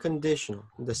second conditional,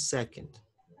 the second.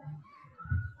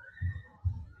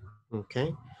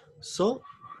 Okay, so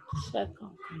Second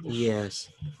condition. yes,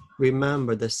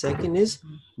 remember the second is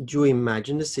you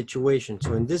imagine the situation.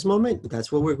 So in this moment,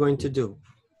 that's what we're going to do.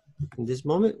 In this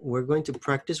moment, we're going to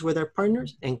practice with our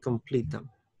partners and complete them.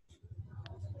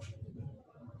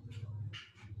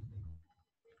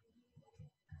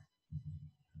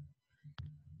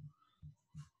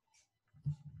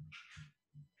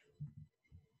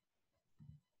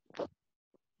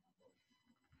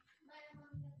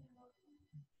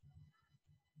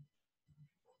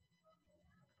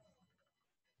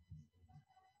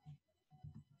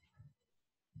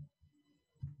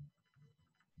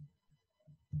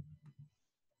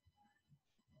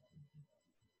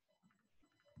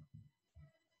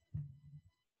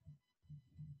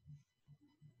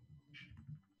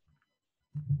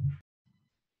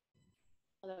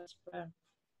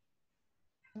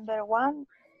 Number one,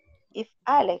 if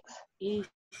Alex is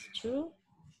true,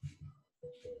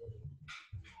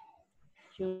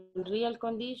 your real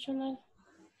conditional,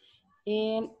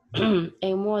 and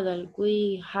a model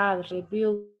we had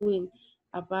reviewing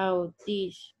about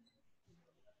this.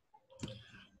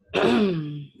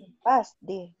 past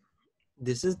the.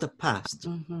 This is the past.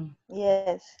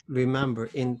 Yes. Remember,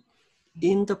 in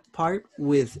the part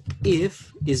with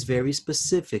if is very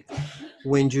specific.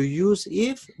 When you use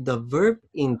if, the verb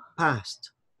in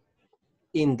past.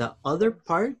 In the other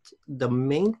part, the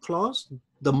main clause,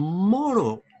 the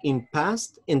modal in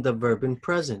past and the verb in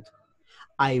present.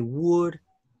 I would,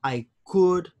 I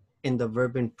could, and the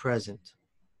verb in present.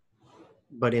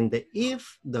 But in the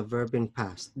if, the verb in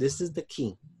past. This is the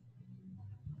key.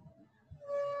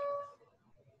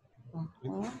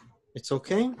 It's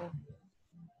okay?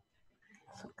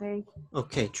 It's okay.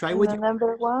 Okay, try with your...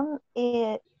 Number one,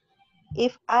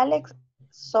 if Alex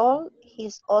sold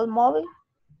his old mobile,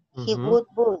 he would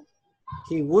buy.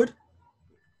 He would?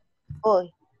 Buy.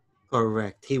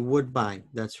 Correct. He would buy.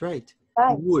 That's right.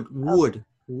 Buy. Would.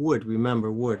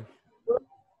 Remember, would.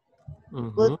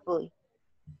 Would buy.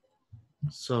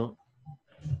 So,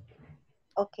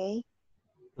 okay.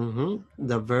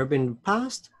 The verb in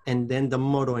past and then the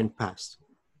modal in past.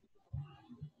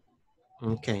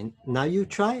 Okay, now you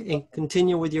try and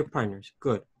continue with your partners.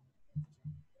 Good.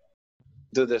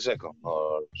 Do the second,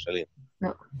 or Celine.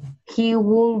 No. He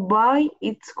will buy,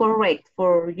 it's correct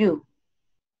for you.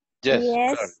 Yes,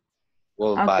 Yes. correct.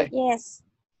 Will Okay. buy. Yes.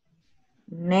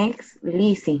 Next,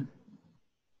 Lizzie.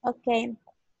 Okay.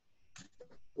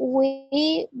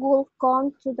 We will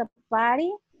come to the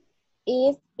party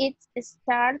if it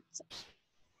starts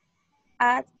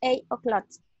at 8 o'clock.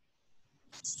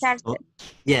 Started.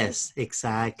 Yes,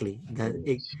 exactly.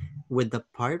 With the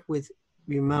part with,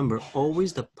 remember,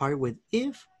 always the part with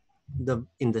if,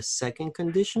 in the second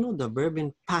conditional, the verb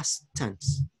in past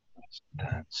tense.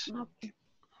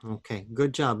 Okay,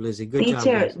 good job, Lizzie. Good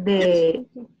Teacher, job, Lizzie.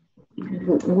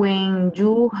 When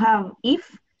you have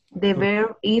if, the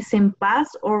verb is in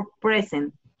past or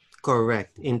present?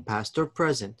 Correct, in past or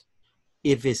present.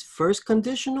 If it's first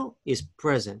conditional, it's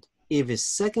present. If it's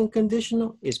second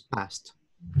conditional, it's past.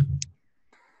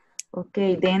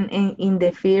 Okay, then in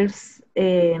the first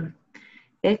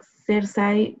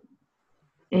exercise,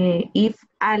 if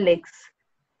Alex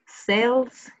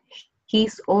sells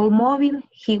his old mobile,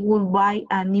 he will buy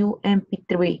a new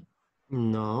MP3.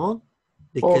 No,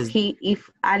 Or because if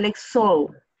Alex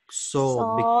sold.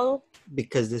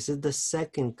 Because this is the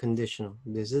second conditional.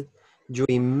 This is, you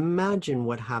imagine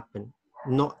what happened.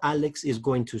 No, Alex is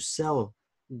going to sell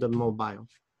the mobile.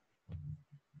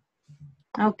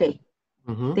 Okay,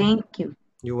 Mhm. thank you.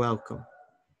 You're welcome.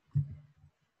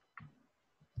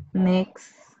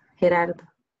 Next, Gerardo.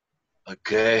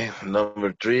 Okay,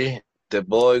 number 3. The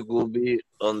boy will be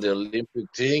on the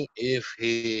Olympic team if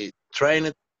he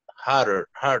trained harder.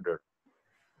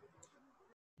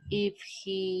 If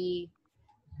he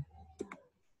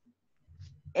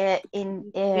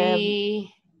In be in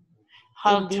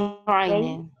how this case,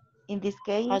 training, in this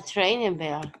how case, training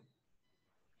bear.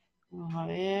 Vamos a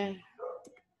ver.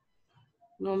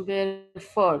 Number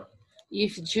 4.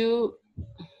 If you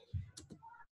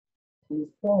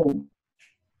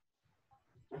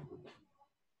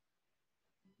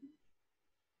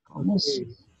Okay,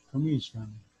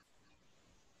 commission.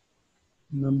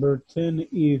 Number 10,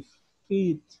 if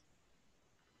it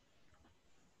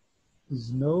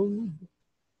snowed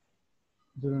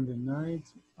during the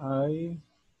night, I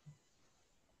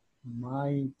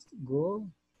might go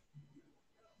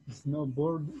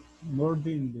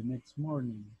snowboarding the next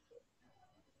morning.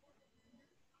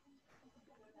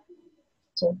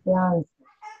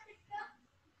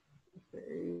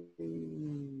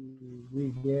 We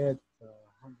get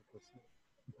 100%.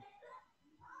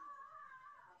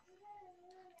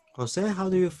 Jose, how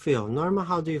do you feel? Norma,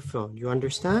 how do you feel? You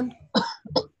understand?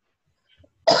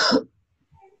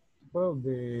 Well,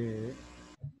 the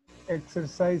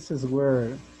exercises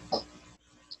were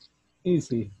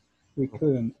easy. We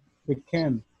can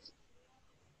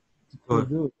Good.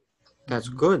 do. That's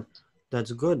good.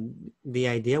 That's good. The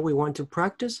idea we want to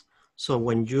practice. So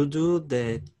when you do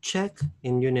the check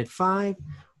in Unit 5,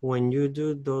 when you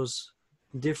do those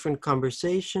different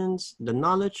conversations, the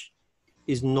knowledge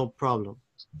is no problem.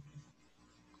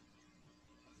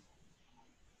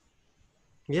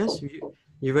 Yes,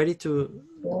 you ready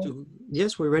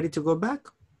yes, we're ready to go back?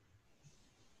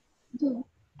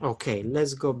 Okay,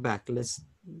 let's go back. Let's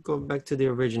go back to the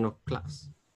original class.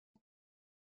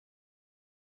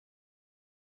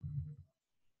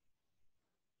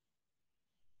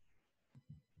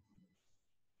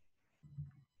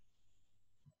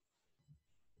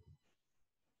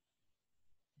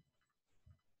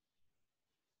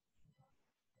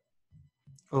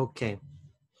 Okay,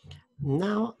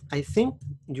 now I think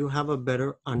you have a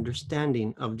better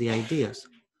understanding of the ideas,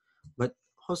 but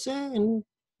Jose and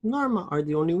Norma are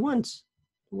the only ones.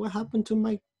 What happened to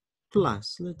my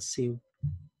class? Let's see.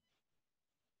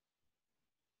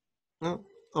 Oh,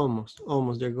 almost.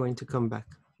 They're going to come back.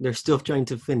 They're still trying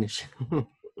to finish.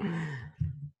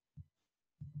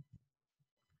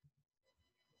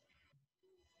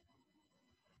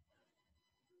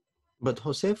 But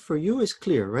Jose, for you is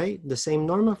clear, right? The same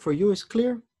Norma for you is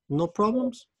clear? No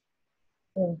problems?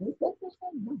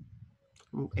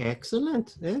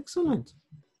 Excellent, excellent.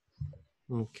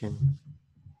 Okay.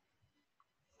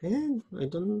 And I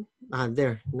don't,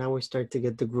 there, now we start to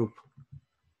get the group.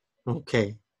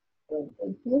 Okay.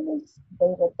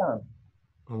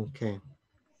 Okay.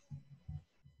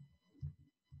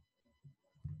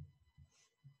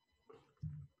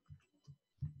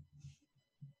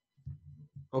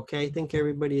 Okay, I think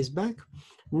everybody is back.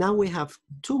 Now we have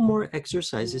 2 more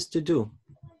exercises to do.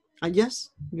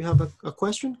 Yes, you have a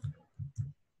question?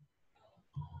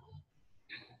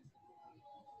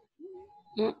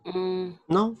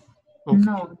 No? Okay.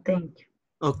 No, thank you.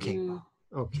 Okay.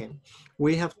 Okay.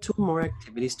 We have 2 more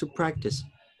activities to practice.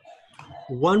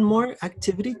 One more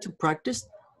activity to practice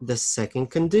the second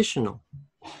conditional.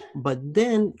 But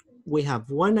then we have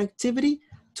one activity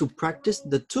to practice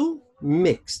the 2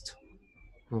 mixed.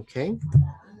 Okay.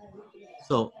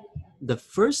 So the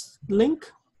first link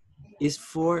is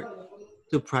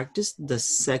to practice the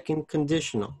second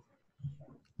conditional.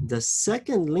 The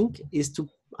second link is to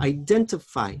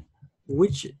identify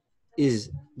which is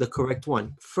the correct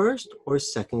one, first or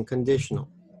second conditional.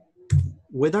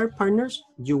 With our partners,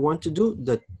 you want to do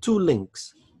the 2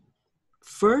 links.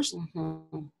 First,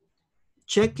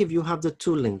 check if you have the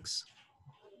 2 links.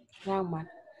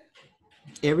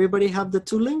 Everybody have the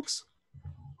 2 links?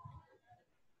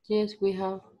 Yes, we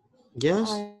have. Yes?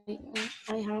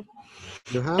 I have.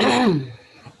 You have?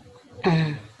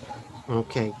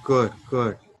 Okay, good,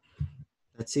 good.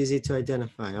 That's easy to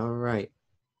identify. All right.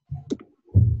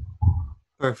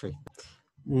 Perfect.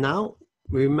 Now,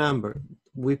 remember,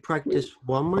 we practice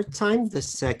one more time the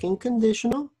second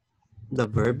conditional, the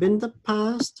verb in the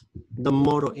past, the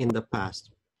modal in the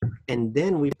past. And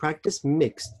then we practice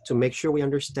mixed to make sure we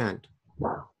understand.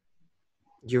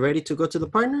 You ready to go to the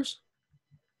partners?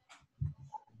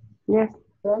 yes.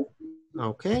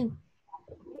 Okay.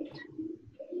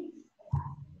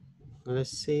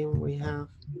 Let's see what we have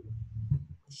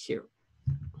here.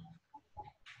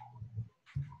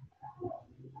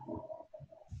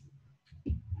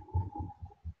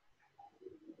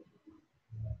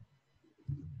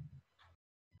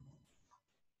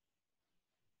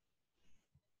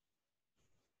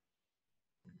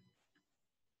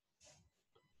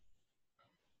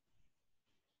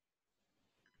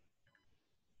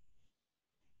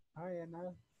 Hi, Anna.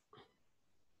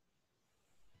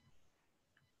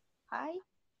 Hi.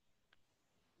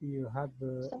 You have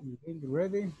the So, link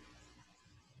ready?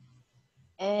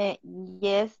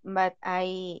 yes, but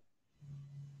I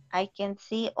can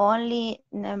see only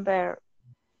number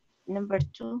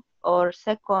two or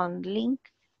second link.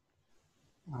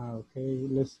 Okay,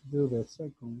 let's do the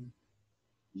second.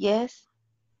 Yes.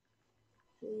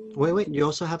 Wait, you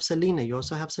also have Selena. You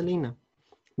also have Selena.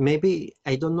 Maybe,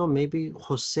 I don't know, maybe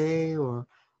Jose or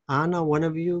Ana, one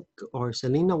of you, or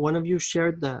Selena, one of you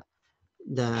shared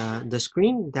the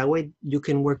screen. That way you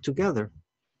can work together.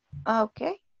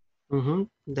 Okay.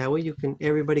 That way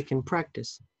everybody can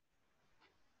practice.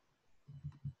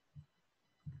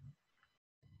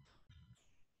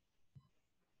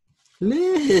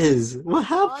 Liz, what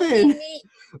Only happened? me.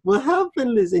 What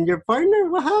happened, Liz? And your partner,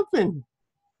 what happened?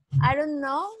 I don't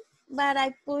know, but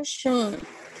I push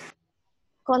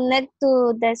connect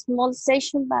to the small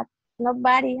session, but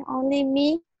nobody, only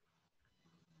me.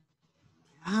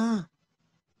 Ah,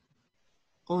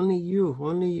 only you,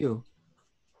 only you.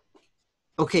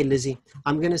 Okay, Lizzie,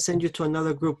 I'm gonna send you to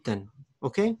another group then,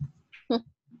 okay?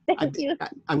 Thank you.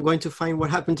 I'm going to find what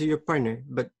happened to your partner,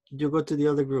 but you go to the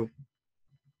other group.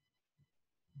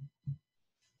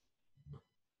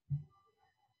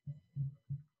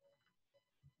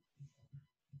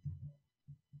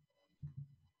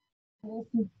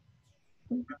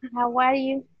 How are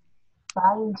you?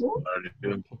 Fine, you? Are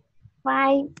you?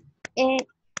 Fine. In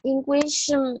which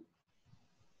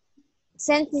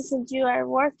sentences you are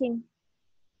working?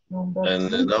 Number And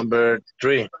the 3. number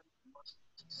 3,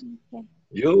 Okay.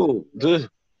 you do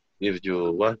if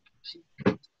you want.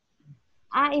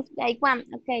 It's like one.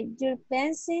 Okay. Your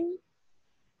pencil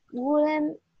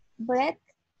wouldn't break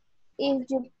if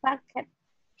you pack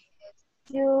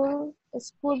your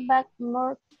school bag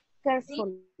more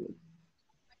carefully.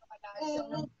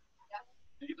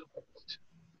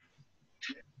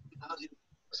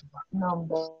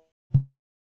 Number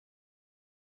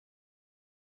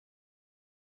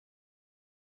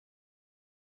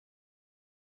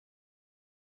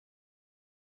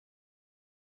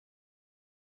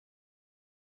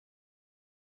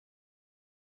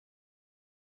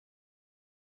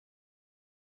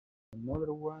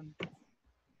Another one.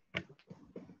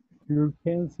 Your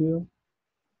pencil.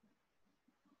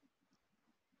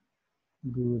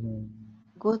 Good and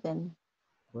Good then.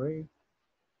 great.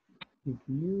 If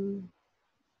you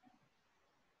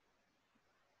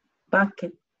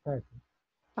packet. pack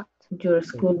Packed. Your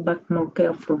school bag more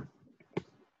careful.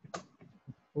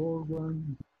 for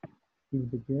one,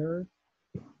 if the girl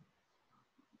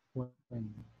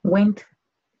Went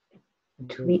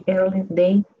to the early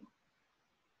day.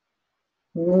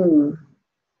 Ooh.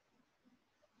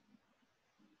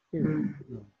 Mm.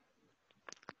 no.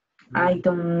 I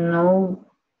don't know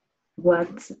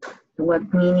what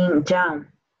meaning jam.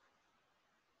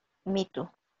 Me too.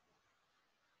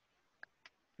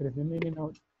 What is the meaning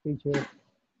of teacher?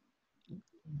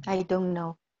 I don't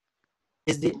know.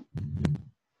 Is the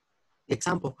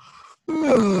example.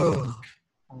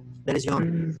 That is young.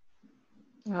 Mm.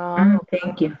 Oh, okay.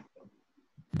 Thank you.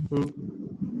 Mm,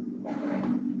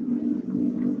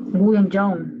 William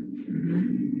John.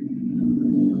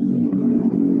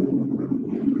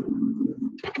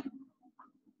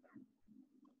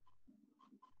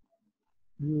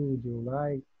 You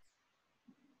like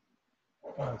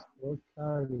a sports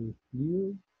car if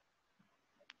you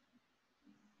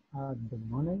had the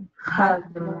money?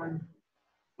 Have the money.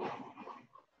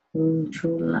 Would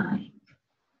you like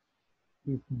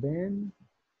If then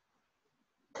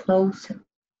closer?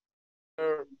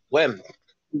 Went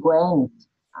Went.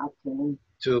 Okay.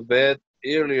 to bed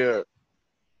earlier,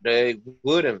 they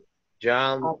wouldn't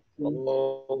jump Okay.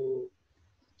 all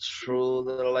through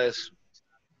the lesson.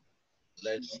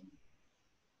 Let's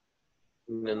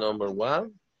the number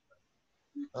one.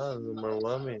 Number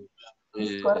one means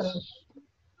It's correct.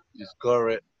 is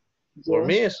correct. For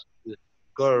me, Yes. it's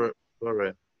correct.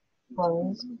 Correct. For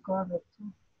me, it's correct.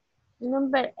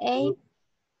 Number 8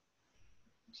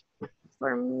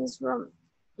 for me is from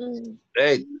mm,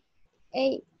 Hey,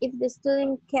 8. If the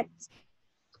student kept,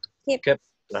 kept. Get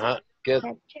kept, kept,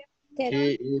 kept.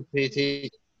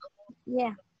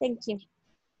 yeah, thank you.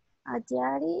 A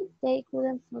diary, they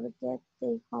couldn't forget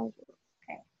their homework.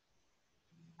 Okay.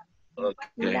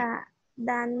 Okay.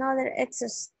 The another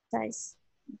exercise.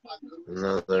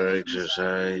 Another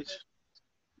exercise.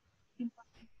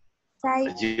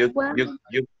 Type You one. you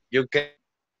you you can.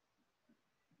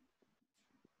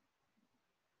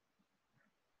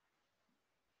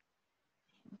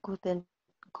 Good and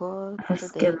go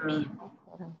Excuse today. me.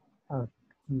 ah,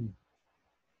 hmm,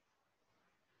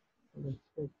 let's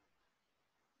check.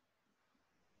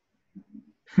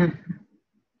 That's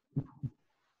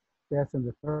in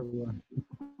the first one.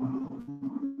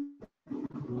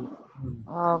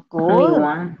 Oh, Only good.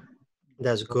 one.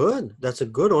 That's good. That's a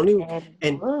good only, Very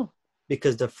and good.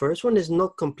 because the first one is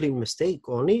not complete mistake.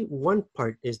 Only one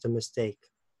part is the mistake.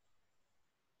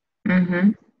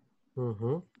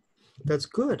 Mm-hmm. That's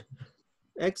good.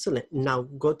 Excellent. Now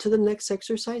go to the next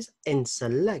exercise and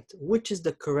select which is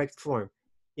the correct form.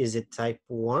 Is it type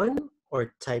 1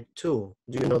 or type 2?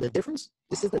 Do you know the difference?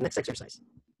 This is the next exercise.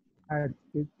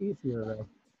 It's easier though.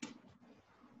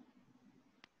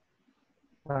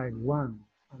 Type 1.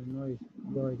 I don't know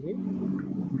if go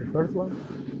again. The first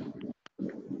one.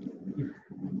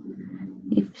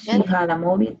 If she And had a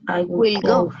mobile, I would will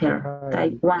call go. her.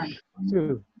 Type Type 1.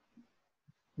 2.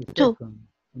 The Two. second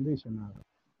conditional.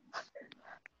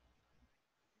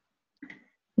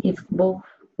 If both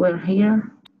were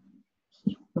here,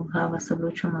 he will have a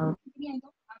solution of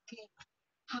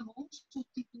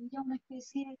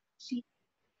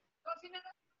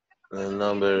And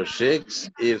number 6,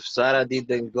 if Sarah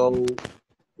didn't go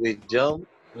with John,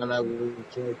 Anna will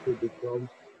try to become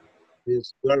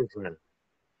his girlfriend.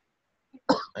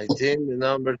 I think the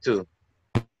number 2.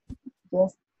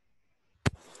 yes.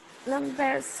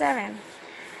 Number 7.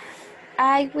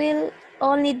 I will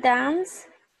only dance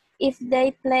if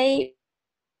they play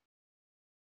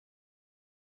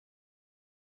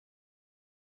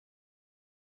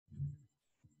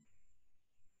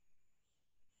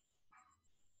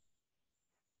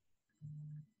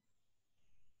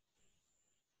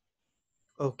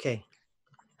Okay.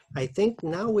 I think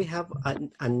now we have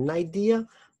an idea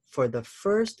for the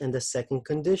first and the second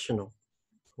conditional.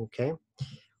 Okay.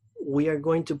 We are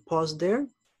going to pause there,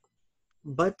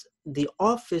 but the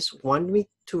office wanted me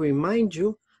to remind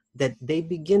you that they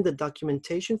begin the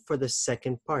documentation for the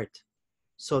second part.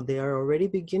 So they are already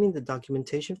beginning the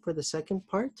documentation for the second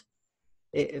part.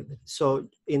 So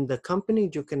in the company,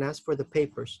 you can ask for the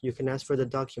papers. You can ask for the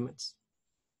documents.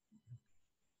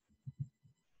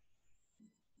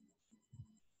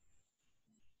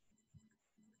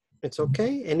 It's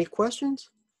okay. Any questions?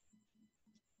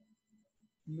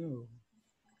 No.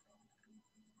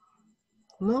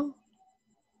 No?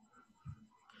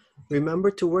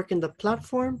 Remember to work in the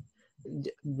platform.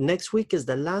 Next week is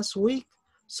the last week.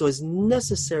 So it's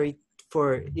necessary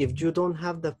for, if you don't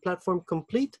have the platform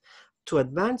complete, to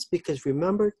advance, because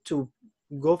remember to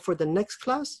go for the next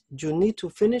class, you need to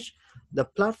finish the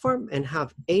platform and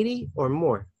have 80 or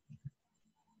more.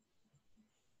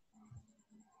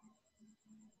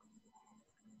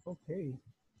 Okay.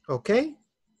 Okay?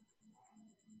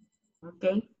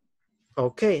 Okay.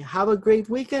 Okay, have a great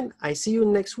weekend. I see you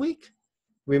next week.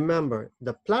 Remember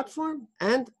the platform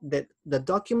and the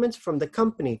documents from the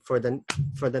company for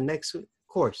the next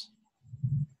course.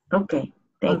 Okay.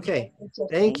 Thank you. Okay,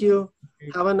 thank you.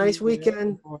 Have a nice See you guys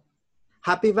weekend. tomorrow.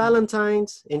 Happy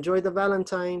Valentine's. Enjoy the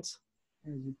Valentine's.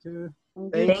 And you too. You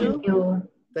Thank Thank you. too. you.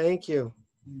 Thank you.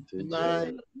 Teacher.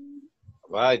 Bye.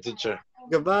 Bye, teacher.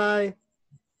 Goodbye.